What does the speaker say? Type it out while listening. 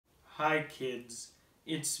Hi kids,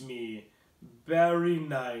 it's me, Very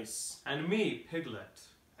Nice. And me, Piglet.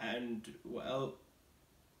 And, well,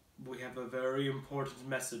 we have a very important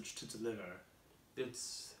message to deliver.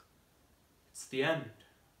 It's the end.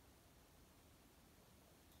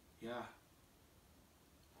 Yeah.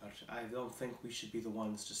 But I don't think we should be the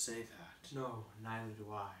ones to say that. No, neither do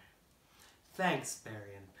I. Thanks,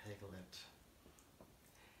 Barry and Piglet.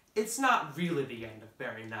 It's not really the end of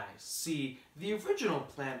Very Nice. See, the original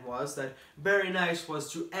plan was that Very Nice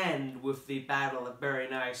was to end with the Battle of Very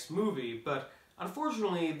Nice movie, but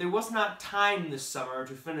unfortunately there was not time this summer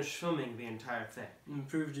to finish filming the entire thing. It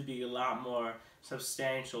proved to be a lot more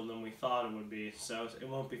substantial than we thought it would be, so it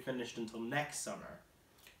won't be finished until next summer.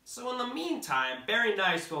 So in the meantime, Very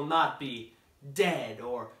Nice will not be dead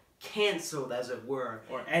or cancelled, as it were.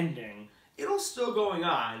 Or ending. It'll still going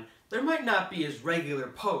on. There might not be as regular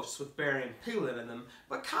posts with Barry and Piglet in them,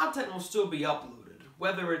 but content will still be uploaded.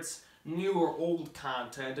 Whether it's new or old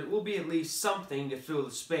content, it will be at least something to fill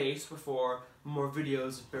the space before more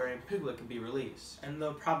videos of Barry and Piglet can be released. And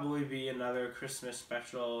there'll probably be another Christmas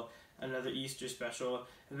special, another Easter special,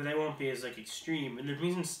 but they won't be as extreme. And the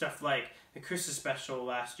reason stuff like the Christmas special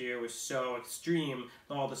last year was so extreme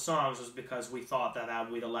with all the songs was because we thought that that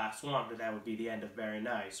would be the last one, but that would be the end of Very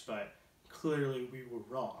Nice, but clearly we were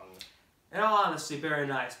wrong. In all honesty, Very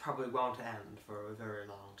Nice probably won't end for a very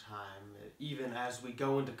long time. Even as we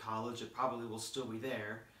go into college, it probably will still be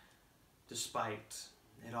there. Despite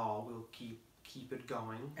it all, we'll keep it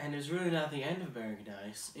going. And it's really not the end of Very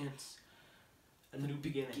Nice, it's a new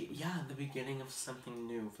beginning. Yeah, the beginning of something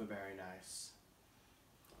new for Very Nice.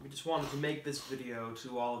 We just wanted to make this video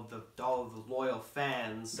to all of the loyal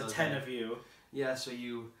fans. The 10 of you. Yeah, so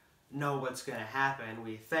you know what's gonna happen.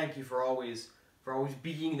 We thank you for always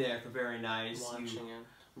being there for Very Nice. Watching you it.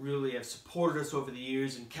 Really have supported us over the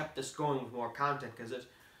years and kept us going with more content, because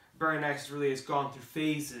Very Nice really has gone through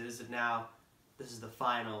phases, and now this is the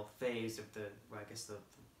final phase of the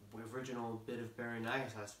original bit of Very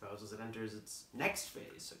Nice, I suppose, as it enters its next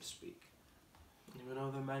phase, so to speak. Even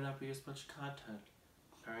though there might not be as much content,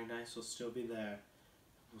 Very Nice will still be there.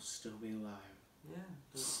 We'll still be alive. Yeah.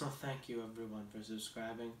 So thank you everyone for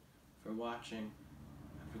subscribing, for watching,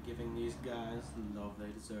 and for giving these guys the love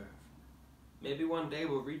they deserve. Maybe one day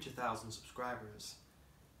we'll reach 1,000 subscribers.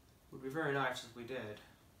 It would be very nice if we did.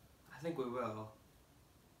 I think we will.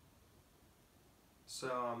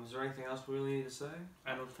 So, is there anything else we really need to say?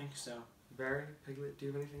 I don't think so. Barry, Piglet, do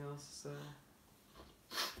you have anything else to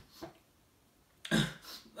say?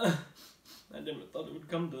 I never thought it would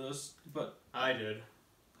come to this, but I did.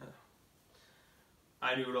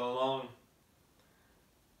 I knew it all along.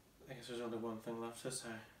 I guess there's only one thing left to say.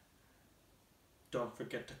 Don't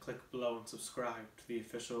forget to click below and subscribe to the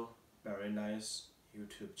official Very Nice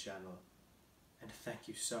YouTube channel. And thank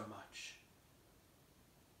you so much.